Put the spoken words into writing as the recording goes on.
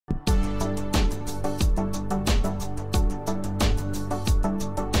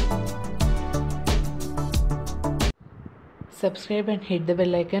subscribe and hit the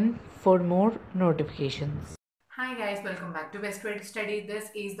bell icon for more notifications. Hi guys, welcome back to Best Way to Study. This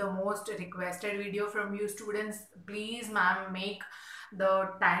is the most requested video from you students. Please ma'am, make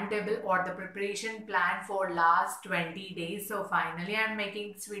the timetable or the preparation plan for last 20 days. So finally I'm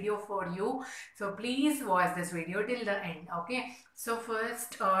making this video for you. So please watch this video till the end. Okay. So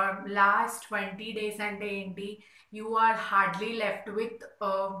first last 20 days and you are hardly left with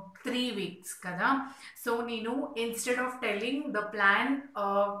 3 weeks kada. So Ninu, instead of telling the plan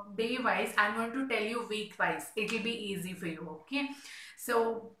day wise, I'm going to tell you week wise. It will be easy for you. Okay.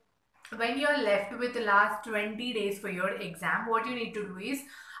 So when you're left with the last 20 days for your exam, what you need to do is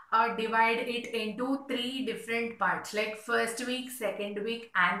divide it into 3 different parts, like first week, second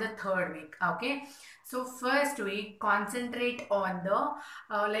week and the third week. Okay. So first week, concentrate on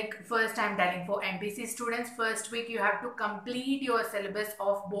the like first I'm telling for MPC students, first week you have to complete your syllabus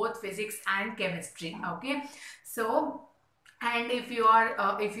of both physics and chemistry. Okay. So and if you are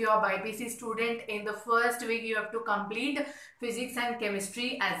BPC student, in the first week you have to complete physics and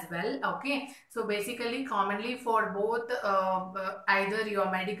chemistry as well. Okay. So basically commonly for both either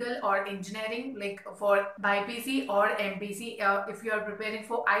your medical or engineering, like for BPC or MPC, if you are preparing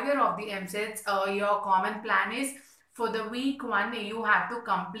for either of the Eamcets, your common plan is for the week 1 you have to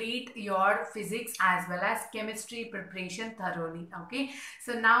complete your physics as well as chemistry preparation thoroughly. Okay.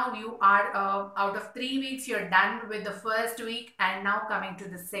 So now you are out of 3 weeks you're done with the first week, and now coming to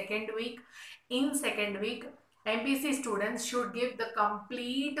the second week. In second week, MPC students should give the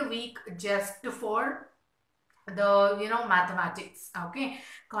complete week just for the mathematics. Okay.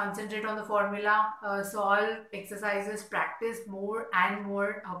 Concentrate on the formula, solve exercises, practice more and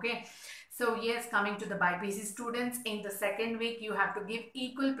more. Okay. So yes, coming to the BPC students, in the second week you have to give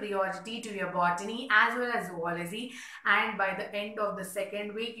equal priority to your botany as well as zoology, and by the end of the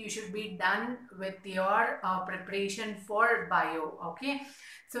second week you should be done with your preparation for bio. Okay.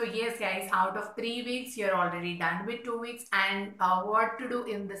 So yes guys, out of 3 weeks you're already done with 2 weeks, and what to do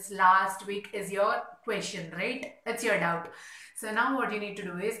in this last week is your question, right? It's your doubt. So now what you need to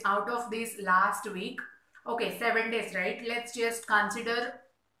do is, out of this last week, okay, 7 days, right? Let's just consider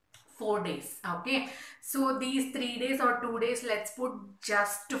 4 days. Okay. So these 3 days or 2 days, let's put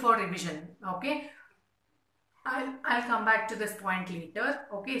just for revision. Okay. I'll come back to this point later.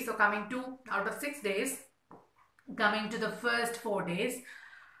 Okay. So coming to out of 6 days, coming to the first 4 days,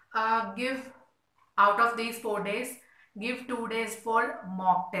 give out of these 4 days, give 2 days for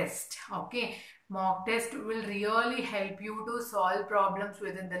mock test. Okay. Mock test will really help you to solve problems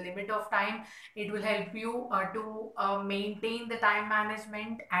within the limit of time. It will help you to maintain the time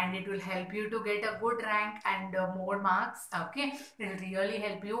management, and it will help you to get a good rank and more marks. Okay. It will really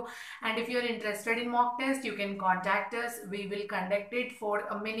help you. And if you're interested in mock test, you can contact us. We will conduct it for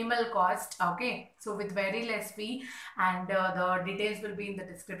a minimal cost. Okay. So with very less fee, and the details will be in the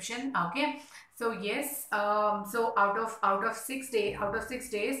description. Okay. So yes, so out of 6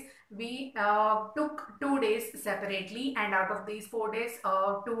 days, we took 2 days separately, and out of these 4 days,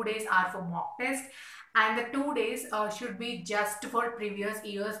 2 days are for mock test, and the 2 days should be just for previous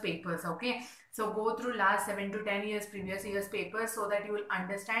year's papers. Okay. So go through last 7 to 10 years previous year's papers, so that you will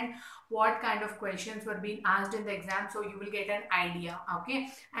understand what kind of questions were being asked in the exam, so you will get an idea. Okay.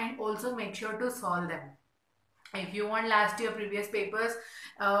 And also make sure to solve them. If you want last year previous papers,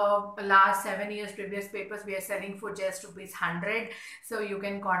 last 7 years previous papers, we are selling for just ₹100. So you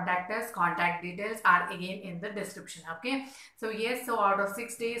can contact us. Contact details are again in the description. Okay. So yes, so out of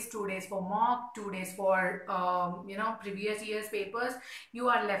 6 days, 2 days for mock, 2 days for previous year's papers, you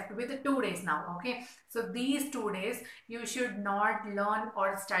are left with 2 days now. Okay. So these 2 days you should not learn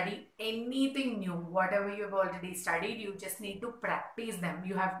or study anything new. Whatever you have already studied, you just need to practice them.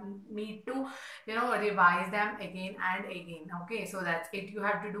 You need to revise them again and again. Okay. So that's it. You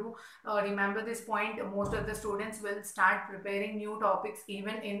have to do. Remember this point. Most of the students will start preparing new topics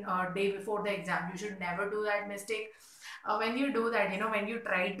even in a day before the exam. You should never do that mistake. When you do that, when you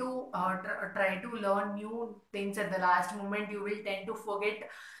try to learn new things at the last moment, you will tend to forget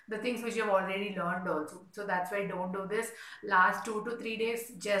the things which you have already learned also. So that's why don't do this. Last 2 to 3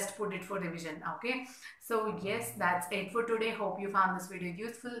 days, just put it for revision. Okay. So yes, that's it for today. Hope you found this video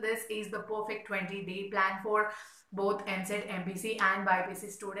useful. This is the perfect 20-day plan for both Eamcet, MPC and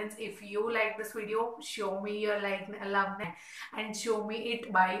BPC students. If you like this video, show me your love and show me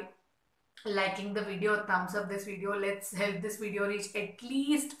it by liking the video, thumbs up this video. Let's help this video reach at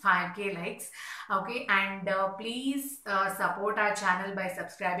least 5k likes. Okay, and please support our channel by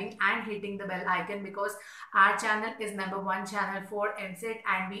subscribing and hitting the bell icon, because our channel is #1 channel for Eamcet,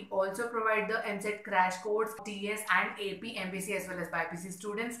 and we also provide the Eamcet crash course TS and AP MPC as well as BPC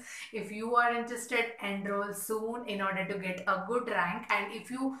students. If you are interested, enroll soon in order to get a good rank, and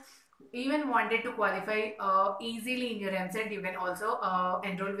if you even wanted to qualify easily in your Eamcet, you can also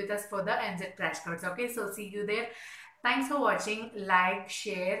enroll with us for the Eamcet crash course. Okay, so see you there. Thanks for watching. Like,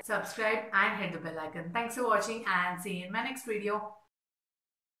 share, subscribe, and hit the bell icon. Thanks for watching, and see you in my next video.